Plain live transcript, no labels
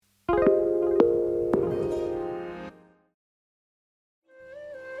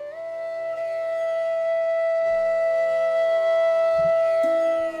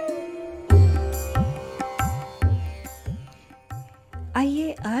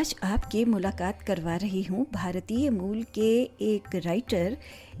आज आपकी मुलाकात करवा रही हूँ भारतीय मूल के एक राइटर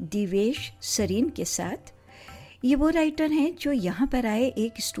दिवेश सरीन के साथ। ये वो राइटर हैं जो यहाँ पर आए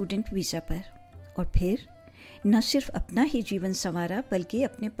एक स्टूडेंट वीज़ा पर और फिर न सिर्फ अपना ही जीवन संवारा बल्कि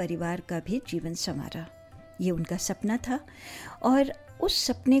अपने परिवार का भी जीवन संवारा। ये उनका सपना था और उस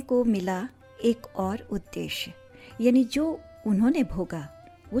सपने को मिला एक और उद्देश्य, यानी जो उन्होंने भोगा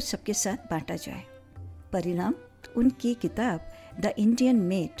वो सबके साथ बांटा जाए। परिणाम उनकी किताब द इंडियन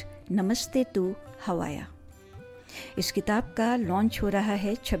मेट नमस्ते टू हवाया। इस किताब का लॉन्च हो रहा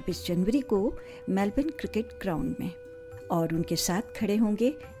है 26 जनवरी को मेलबर्न क्रिकेट ग्राउंड में और उनके साथ खड़े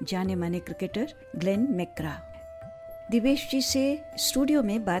होंगे जाने माने cricketer Glenn McGrath. Divesh ji से स्टूडियो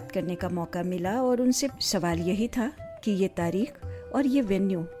में बात करने का मौका मिला और उनसे सवाल यही था कि ये तारीख और ये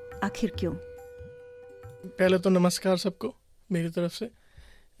वेन्यू आखिर क्यों। पहले तो नमस्कार सबको मेरी तरफ से,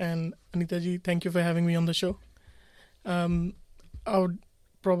 and Anita ji thank you for having me on the show. और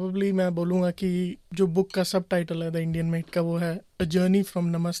प्रॉब्ली मैं बोलूँगा कि जो बुक का सब टाइटल है द इंडियन मेट का वो है अ जर्नी फ्रॉम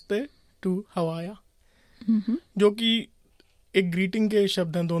नमस्ते टू हवाया, जो कि एक ग्रीटिंग के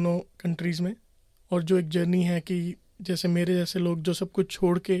शब्द हैं दोनों कंट्रीज़ में, और जो एक जर्नी है कि जैसे मेरे जैसे लोग जो सब कुछ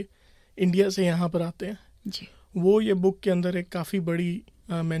छोड़ के इंडिया से यहाँ पर आते हैं जी, वो ये बुक के अंदर एक काफ़ी बड़ी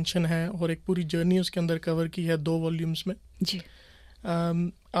मेंशन है और एक पूरी जर्नी उसके अंदर कवर की है 2 वॉल्यूम्स में जी।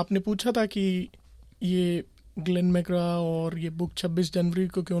 आपने पूछा था कि ये ग्लेन मैकग्रा और ये बुक 26 जनवरी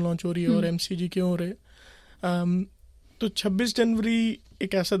को क्यों लॉन्च हो रही है और एमसीजी क्यों हो रहे। तो 26 जनवरी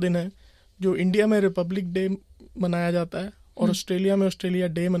एक ऐसा दिन है जो इंडिया में रिपब्लिक डे मनाया जाता है और ऑस्ट्रेलिया में ऑस्ट्रेलिया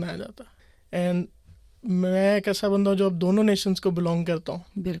डे मनाया जाता है। एंड मैं एक ऐसा बंदा हूँ जो अब दोनों नेशंस को बिलोंग करता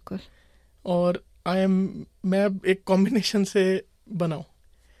हूँ। बिल्कुल। और मैं एक कॉम्बिनेशन से बना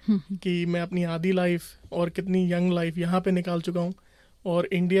हूँ कि मैं अपनी आधी लाइफ और कितनी यंग लाइफ यहाँ पे निकाल चुका हूँ और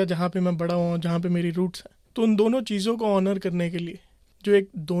इंडिया जहाँ पे मैं बड़ा हुआ हूँ, जहाँ पे मेरी रूट्स हैं, तो उन दोनों चीज़ों को ऑनर करने के लिए जो एक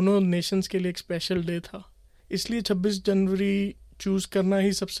दोनों नेशंस के लिए एक स्पेशल डे था, इसलिए 26 जनवरी चूज़ करना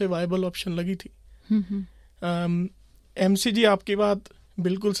ही सबसे वायबल ऑप्शन लगी थी। एमसीजी आपकी बात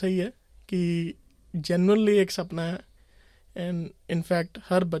बिल्कुल सही है कि जेन्युइनली एक सपना है, एंड इनफैक्ट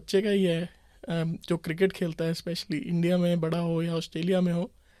हर बच्चे का ही है जो क्रिकेट खेलता है, स्पेशली इंडिया में बड़ा हो या ऑस्ट्रेलिया में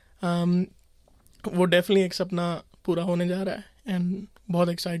हो, वो डेफिनेटली एक सपना पूरा होने जा रहा है एंड बहुत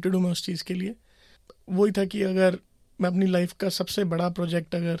एक्साइटेड हूँ मैं उस चीज़ के लिए। वही था कि अगर मैं अपनी लाइफ का सबसे बड़ा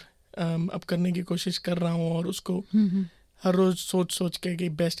प्रोजेक्ट अगर अब करने की कोशिश कर रहा हूँ और उसको हर रोज़ सोच के कि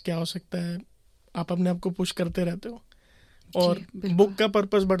बेस्ट क्या हो सकता है, आप अपने आप को पुश करते रहते हो और बुक का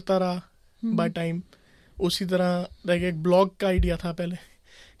पर्पस बढ़ता रहा बाय टाइम। उसी तरह लाइक एक ब्लॉग का आइडिया था पहले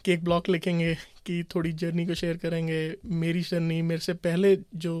कि एक ब्लॉग लिखेंगे कि थोड़ी जर्नी को शेयर करेंगे, मेरी जर्नी, मेरे से पहले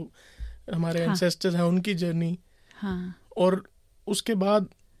जो हमारे एंसेस्टर्स हैं उनकी जर्नी, और उसके बाद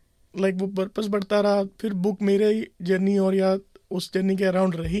लाइक वो पर्पस बढ़ता रहा। फिर बुक मेरे जर्नी और या उस जर्नी के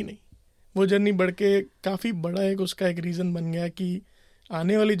अराउंड रही नहीं, वो जर्नी बढ़ के काफ़ी बड़ा एक उसका एक रीज़न बन गया कि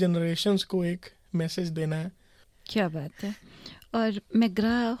आने वाली जनरेशन्स को एक मैसेज देना है। क्या बात है। और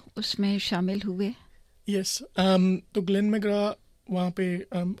मैकग्रा उसमें शामिल हुए? यस, तो ग्लेन मैकग्रा वहाँ पे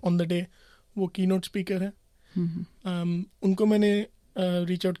ऑन द डे वो कीनोट स्पीकर है। उनको मैंने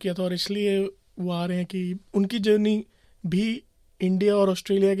रीच आउट किया था और इसलिए वो आ रहे हैं कि उनकी जर्नी भी इंडिया और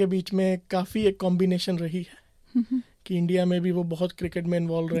ऑस्ट्रेलिया के बीच में काफ़ी एक कॉम्बिनेशन रही है कि इंडिया में भी वो बहुत क्रिकेट में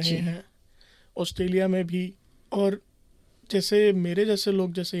इन्वॉल्व रहे हैं, ऑस्ट्रेलिया में भी, और जैसे मेरे जैसे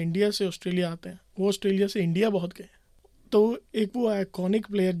लोग जैसे इंडिया से ऑस्ट्रेलिया आते हैं वो ऑस्ट्रेलिया से इंडिया बहुत गए। तो एक वो आइकॉनिक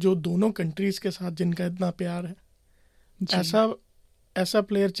प्लेयर जो दोनों कंट्रीज़ के साथ जिनका इतना प्यार है, ऐसा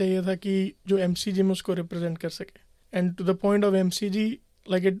प्लेयर चाहिए था कि जो एमसीजी में उसको रिप्रेजेंट कर सके। And to the point of MCG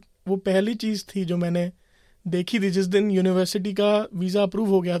like it, वो पहली चीज़ थी जो मैंने देखी थी जिस दिन यूनिवर्सिटी का वीज़ा अप्रूव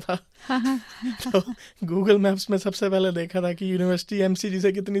हो गया था। तो गूगल मैप्स में सबसे पहले देखा था कि यूनिवर्सिटी एमसीजी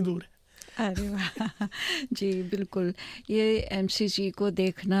से कितनी दूर है। अरे वाह जी, बिल्कुल। ये एमसीजी को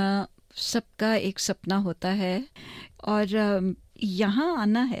देखना सबका एक सपना होता है और यहाँ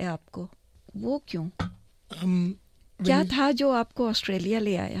आना है आपको, वो क्यों? क्या था जो आपको ऑस्ट्रेलिया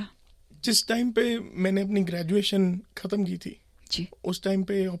ले आया? जिस टाइम पे मैंने अपनी ग्रेजुएशन ख़त्म की थी जी, उस टाइम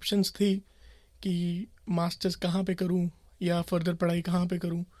पे ऑप्शंस थी कि मास्टर्स कहाँ पे करूँ या फर्दर पढ़ाई कहाँ पे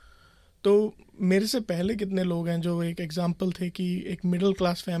करूँ। तो मेरे से पहले कितने लोग हैं जो एक एग्जांपल थे कि एक मिडिल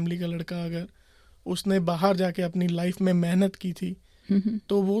क्लास फैमिली का लड़का अगर उसने बाहर जाके अपनी लाइफ में मेहनत की थी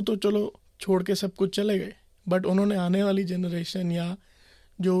तो वो तो चलो छोड़ के सब कुछ चले गए, बट उन्होंने आने वाली जनरेशन या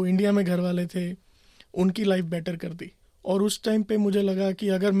जो इंडिया में घर वाले थे उनकी लाइफ बेटर कर दी। और उस टाइम पे मुझे लगा कि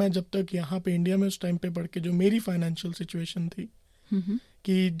अगर मैं जब तक यहाँ पे इंडिया में उस टाइम पे पढ़ के जो मेरी फाइनेंशियल सिचुएशन थी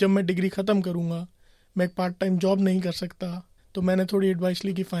कि जब मैं डिग्री ख़त्म करूँगा मैं एक पार्ट टाइम जॉब नहीं कर सकता, तो मैंने थोड़ी एडवाइस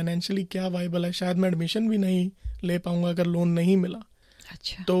ली कि फाइनेंशियली क्या वाइबल है, शायद मैं एडमिशन भी नहीं ले पाऊँगा अगर लोन नहीं मिला।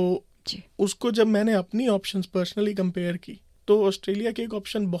 अच्छा तो जी। उसको जब मैंने अपनी ऑप्शंस पर्सनली कंपेयर की तो ऑस्ट्रेलिया की एक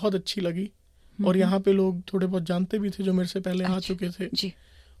ऑप्शन बहुत अच्छी लगी, और यहाँ पे लोग थोड़े बहुत जानते भी थे जो मेरे से पहले आ चुके थे जी।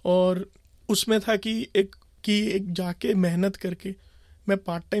 और उसमें था कि एक जाके मेहनत करके मैं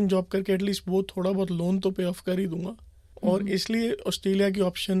पार्ट टाइम जॉब करके एटलीस्ट वो थोड़ा बहुत लोन तो पे ऑफ कर ही दूंगा, और इसलिए ऑस्ट्रेलिया की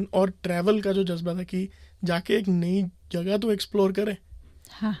ऑप्शन और ट्रैवल का जो जज्बा था कि जाके एक नई जगह तो एक्सप्लोर करें।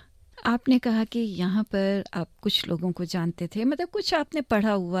 हाँ, आपने कहा कि यहाँ पर आप कुछ लोगों को जानते थे, मतलब कुछ आपने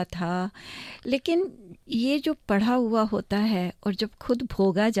पढ़ा हुआ था, लेकिन ये जो पढ़ा हुआ होता है और जब खुद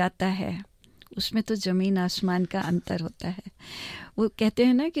भोगा जाता है उसमें तो ज़मीन आसमान का अंतर होता है। वो कहते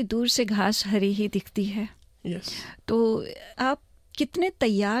हैं ना कि दूर से घास हरी ही दिखती है। यस। तो आप कितने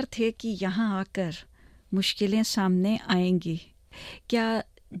तैयार थे कि यहाँ आकर मुश्किलें सामने आएंगी? क्या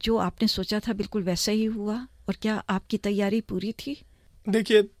जो आपने सोचा था बिल्कुल वैसा ही हुआ, और क्या आपकी तैयारी पूरी थी?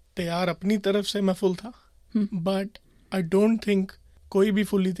 देखिए, तैयार अपनी तरफ से मैं फुल था, बट आई डोंट थिंक कोई भी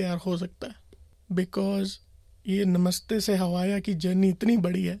फुल्ली तैयार हो सकता है, बिकॉज ये नमस्ते से हवाया की जर्नी इतनी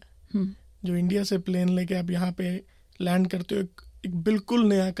बड़ी है। जो इंडिया से प्लेन लेके आप यहाँ पे लैंड करते हो, एक बिल्कुल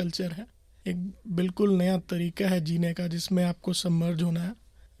नया कल्चर है, एक बिल्कुल नया तरीका है जीने का जिसमें आपको सबमर्ज होना है।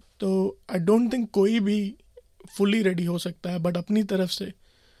 तो आई डोंट थिंक कोई भी फुली रेडी हो सकता है, बट अपनी तरफ से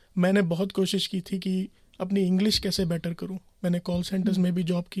मैंने बहुत कोशिश की थी कि अपनी इंग्लिश कैसे बेटर करूं। मैंने कॉल सेंटर्स में भी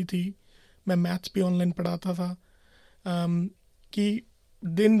जॉब की थी, मैं मैथ्स भी ऑनलाइन पढ़ाता था, कि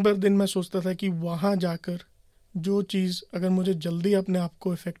दिन भर दिन मैं सोचता था कि वहाँ जाकर जो चीज़ अगर मुझे जल्दी अपने आप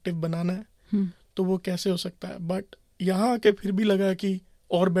को इफ़ेक्टिव बनाना है तो वो कैसे हो सकता है। बट यहाँ आके फिर भी लगा कि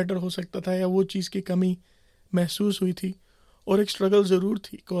और बेटर हो सकता था, या वो चीज़ की कमी महसूस हुई थी, और एक स्ट्रगल ज़रूर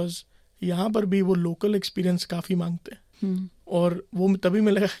थी, बिकॉज यहाँ पर भी वो लोकल एक्सपीरियंस काफ़ी मांगते हैं, और वो तभी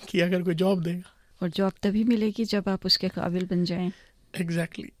मिलेगा कि अगर कोई जॉब देगा, और जॉब तभी मिलेगी जब आप उसके काबिल बन जाएं।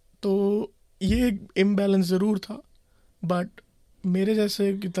 एग्जैक्टली। तो ये एक इम्बैलेंस ज़रूर था, बट मेरे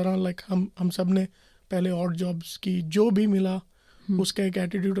जैसे की तरह लाइक हम सब ने पहले और जॉब्स की, जो भी मिला उसका एक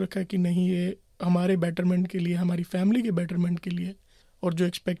एटीट्यूड रखा कि नहीं, ये हमारे बेटरमेंट के लिए, हमारी फैमिली के बेटरमेंट के लिए, और जो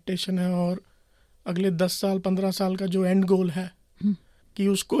एक्सपेक्टेशन है और अगले 10 साल 15 साल का जो एंड गोल है कि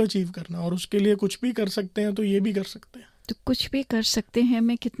उसको अचीव करना, और उसके लिए कुछ भी कर सकते हैं तो ये भी कर सकते हैं। तो कुछ भी कर सकते हैं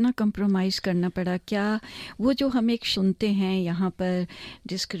में कितना कंप्रोमाइज़ करना पड़ा? क्या वो जो हम एक सुनते हैं यहाँ पर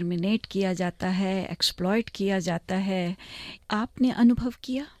डिस्क्रिमिनेट किया जाता है, एक्सप्लॉइट किया जाता है, आपने अनुभव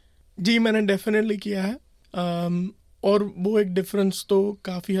किया? जी, मैंने डेफिनेटली किया है, और वो एक डिफरेंस तो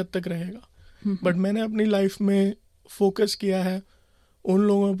काफ़ी हद तक रहेगा, बट मैंने अपनी लाइफ में फोकस किया है उन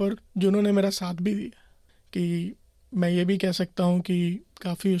लोगों पर जिन्होंने मेरा साथ भी दिया। कि मैं ये भी कह सकता हूँ कि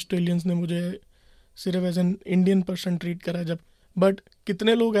काफ़ी ऑस्ट्रेलियंस ने मुझे सिर्फ as an Indian person treat करा, जब बट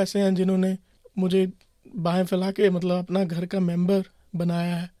कितने लोग ऐसे हैं जिन्होंने मुझे बाहें फैला के मतलब अपना घर का मेंबर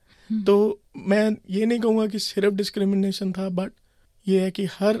बनाया है। तो मैं ये नहीं कहूँगा कि सिर्फ डिस्क्रिमिनेशन था, बट ये है कि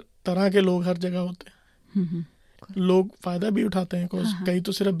हर तरह के लोग हर जगह होते हैं। लोग फ़ायदा भी उठाते हैं, कई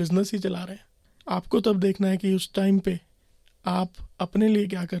तो सिर्फ बिजनेस ही चला रहे हैं। आपको तब देखना है कि उस टाइम पे आप अपने लिए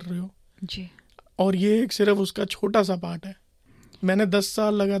क्या कर रहे हो जी। और ये एक सिर्फ उसका छोटा सा पार्ट है। मैंने 10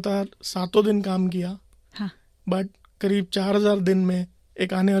 साल लगातार 7 दिन काम किया, बट करीब 4000 दिन में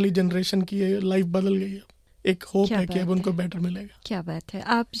एक आने वाली जनरेशन की लाइफ बदल गई है। एक होप है कि अब उनको बेटर मिलेगा। क्या बात है।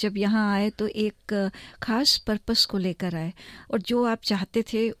 आप जब यहाँ आए तो एक खास पर्पस को लेकर आए, और जो आप चाहते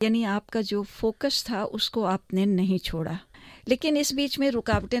थे, यानी आपका जो फोकस था उसको आपने नहीं छोड़ा। लेकिन इस बीच में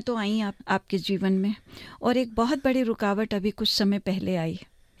रुकावटें तो आई आपके जीवन में, और एक बहुत बड़ी रुकावट अभी कुछ समय पहले आई।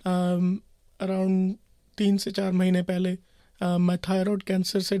 अराउंड 3 से 4 महीने पहले मैं थायराइड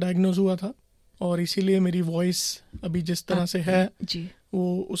कैंसर से डायग्नोज हुआ था, और इसीलिए मेरी वॉइस अभी जिस तरह से है जी,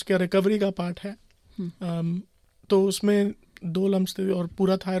 वो उसका रिकवरी का पार्ट है। तो उसमें 2 लम्स थे और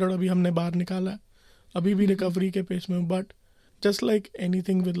पूरा थायराइड अभी हमने बाहर निकाला है, अभी भी रिकवरी के पेस में। But just like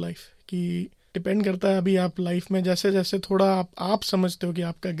anything with life, कि डिपेंड करता है अभी आप लाइफ में जैसे जैसे थोड़ा आप समझते हो कि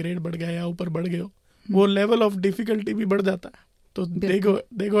आपका ग्रेड बढ़ गया या ऊपर बढ़ गए हो, वो लेवल ऑफ डिफिकल्टी भी बढ़ जाता है। तो दे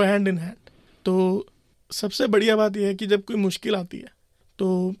गो हैंड इन हैंड। तो सबसे बढ़िया बात यह है कि जब कोई मुश्किल आती है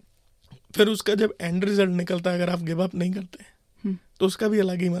तो फिर उसका जब एंड रिजल्ट निकलता है, अगर आप गिव अप नहीं करते तो उसका भी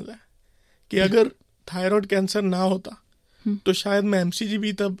अलग ही मजा है। कि अगर थायराइड कैंसर ना होता तो शायद मैं एमसीजी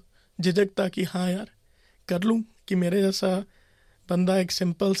भी तब झिझकता कि हाँ यार कर लूँ, कि मेरे जैसा बंदा एक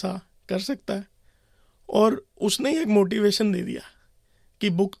सिंपल सा कर सकता है। और उसने एक मोटिवेशन दे दिया कि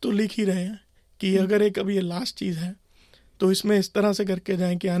बुक तो लिख ही रहे हैं कि अगर एक अभी ये लास्ट चीज़ है तो इसमें इस तरह से करके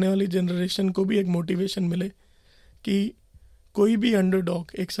जाएं कि आने वाली जनरेशन को भी एक मोटिवेशन मिले कि कोई भी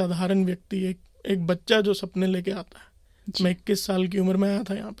अंडरडॉग, एक साधारण व्यक्ति, एक बच्चा जो सपने लेके आता है। मैं 21 साल की उम्र में आया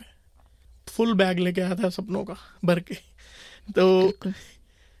था यहाँ पे, फुल बैग लेके आया था सपनों का भर के। तो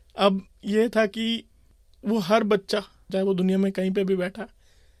अब ये था कि वो हर बच्चा चाहे वो दुनिया में कहीं पे भी बैठा है,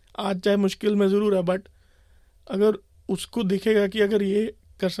 आज चाहे मुश्किल में ज़रूर है, बट अगर उसको दिखेगा कि अगर ये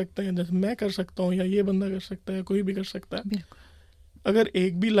कर सकते हैं जैसे मैं कर सकता हूँ, या ये बंदा कर सकता है, कोई भी कर सकता है, अगर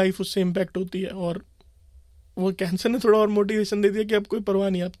एक भी लाइफ उससे इम्पैक्ट होती है, और वो कैंसर ने थोड़ा और मोटिवेशन दे दिया कि अब कोई परवाह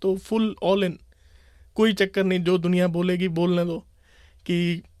नहीं, अब तो फुल ऑल इन, कोई चक्कर नहीं, जो दुनिया बोलेगी बोलने दो।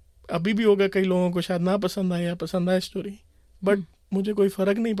 कि अभी भी होगा कई लोगों को शायद ना पसंद आए या पसंद आए स्टोरी, बट मुझे कोई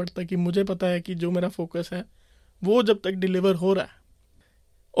फ़र्क नहीं पड़ता, कि मुझे पता है कि जो मेरा फोकस है वो जब तक डिलीवर हो रहा है।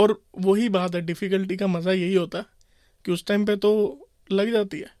 और वही बात है, डिफ़िकल्टी का मज़ा यही होता कि उस टाइम पे तो लग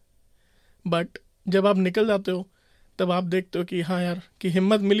जाती है, बट जब आप निकल जाते हो तब आप देखते हो कि हाँ यार, कि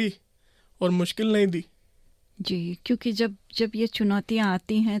हिम्मत मिली और मुश्किल नहीं दी जी। क्योंकि जब ये चुनौतियाँ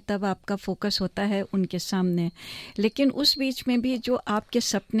आती हैं तब आपका फोकस होता है उनके सामने, लेकिन उस बीच में भी जो आपके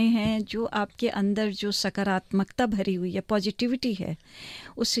सपने हैं, जो आपके अंदर जो सकारात्मकता भरी हुई है, पॉजिटिविटी है,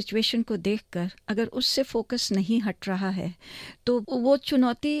 उस सिचुएशन को देखकर अगर उससे फोकस नहीं हट रहा है तो वो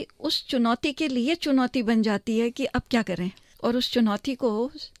चुनौती उस चुनौती के लिए चुनौती बन जाती है कि अब क्या करें, और उस चुनौती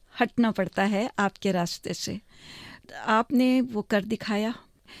को हटना पड़ता है आपके रास्ते से। आपने वो कर दिखाया।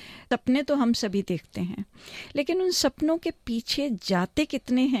 सपने तो हम सभी देखते हैं, लेकिन उन सपनों के पीछे जाते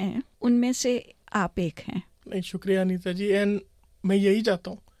कितने हैं, उनमें से आप एक हैं। नहीं, शुक्रिया अनीता जी। एंड मैं यही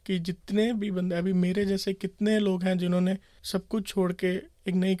चाहता हूँ कि जितने भी बंदे, अभी मेरे जैसे कितने लोग हैं जिन्होंने सब कुछ छोड़ के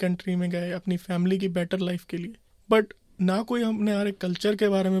एक नई कंट्री में गए अपनी फैमिली की बेटर लाइफ के लिए, बट ना कोई हमने हमारे कल्चर के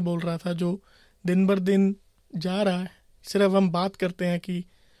बारे में बोल रहा था जो दिन भर दिन जा रहा है। सिर्फ हम बात करते हैं कि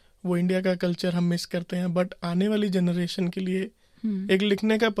वो इंडिया का कल्चर हम मिस करते हैं, बट आने वाली जनरेशन के लिए एक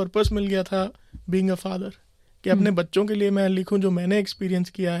लिखने का पर्पस मिल गया था, बीइंग अ फादर, कि अपने बच्चों के लिए मैं लिखूं जो मैंने एक्सपीरियंस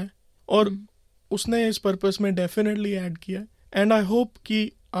किया है, और उसने इस पर्पस में डेफिनेटली ऐड किया। एंड आई होप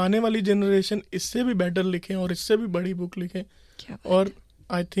कि आने वाली जनरेशन इससे भी बेटर लिखें और इससे भी बड़ी बुक लिखें, और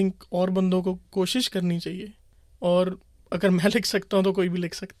आई थिंक और बंदों को कोशिश करनी चाहिए, और अगर मैं लिख सकता हूँ तो कोई भी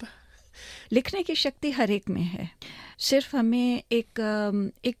लिख सकता है। लिखने की शक्ति हर एक में है, सिर्फ हमें एक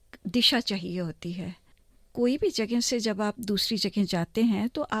दिशा चाहिए होती है। कोई भी जगह से जब आप दूसरी जगह जाते हैं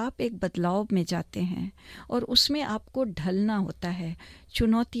तो आप एक बदलाव में जाते हैं, और उसमें आपको ढलना होता है,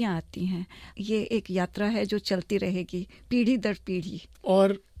 चुनौतियाँ आती हैं। ये एक यात्रा है जो चलती रहेगी पीढ़ी दर पीढ़ी।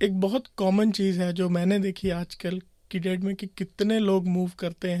 और एक बहुत कॉमन चीज़ है जो मैंने देखी आजकल की डेट में, कि कितने लोग मूव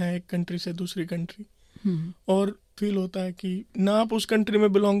करते हैं एक कंट्री से दूसरी कंट्री, और फील होता है कि ना आप उस कंट्री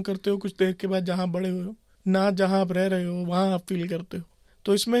में बिलोंग करते हो कुछ देर के बाद जहाँ बड़े हुए हो, ना जहाँ आप रह रहे हो वहाँ आप फील करते हो।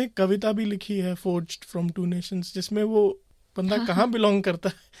 तो इसमें एक कविता भी लिखी है, फोर्ज्ड फ्रॉम टू नेशंस, जिसमें वो बंदा कहाँ बिलोंग करता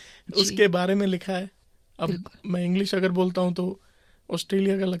है उसके बारे में लिखा है। अब मैं इंग्लिश अगर बोलता हूँ तो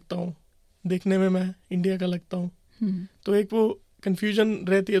ऑस्ट्रेलिया का लगता हूँ, देखने में मैं इंडिया का लगता हूँ, तो एक वो कन्फ्यूजन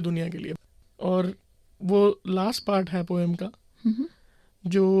रहती है दुनिया के लिए। और वो लास्ट पार्ट है पोएम का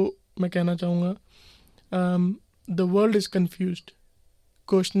जो मैं कहना चाहूँगा, the world is confused,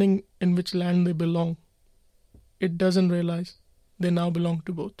 questioning in which land they belong, it doesn't realise they now belong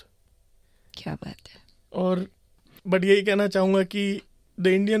to both। क्या बात है। और बट यही कहना चाहूँगा कि द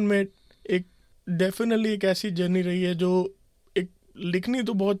इंडियन में एक डेफिनेटली एक ऐसी जर्नी रही है जो एक लिखनी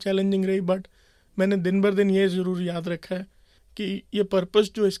तो बहुत चैलेंजिंग रही, बट मैंने दिन भर दिन ये ज़रूर याद रखा है कि ये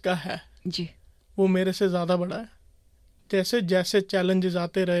पर्पस जो इसका है जी, वो मेरे से ज़्यादा बड़ा है। जैसे जैसे चैलेंजेस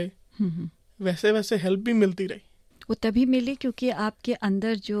आते रहे वैसे वैसे हेल्प भी मिलती रही। वो तभी मिली क्योंकि आपके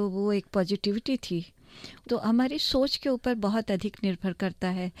अंदर जो वो एक पॉजिटिविटी थी। तो हमारी सोच के ऊपर बहुत अधिक निर्भर करता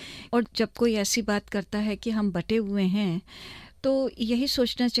है, और जब कोई ऐसी बात करता है कि हम बटे हुए हैं तो यही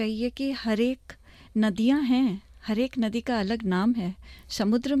सोचना चाहिए कि हर एक नदियां हैं, हर एक नदी का अलग नाम है,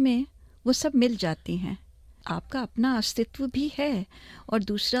 समुद्र में वो सब मिल जाती हैं। आपका अपना अस्तित्व भी है और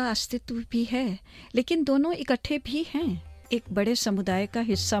दूसरा अस्तित्व भी है, लेकिन दोनों इकट्ठे भी हैं, एक बड़े समुदाय का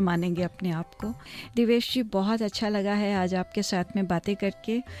हिस्सा मानेंगे अपने आप को। दिवेश जी, बहुत अच्छा लगा है आज आपके साथ में बातें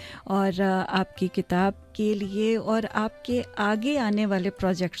करके, और आपकी किताब के लिए और आपके आगे आने वाले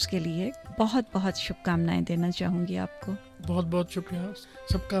प्रोजेक्ट्स के लिए बहुत बहुत शुभकामनाएं देना चाहूँगी आपको। बहुत बहुत शुक्रिया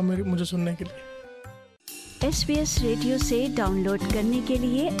सबका मुझे सुनने के लिए। SBS रेडियो से डाउनलोड करने के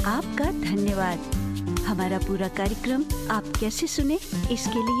लिए आपका धन्यवाद। हमारा पूरा कार्यक्रम आप कैसे सुने,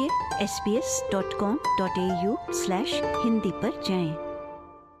 इसके लिए sbs.com.au/hindi पर जाएं।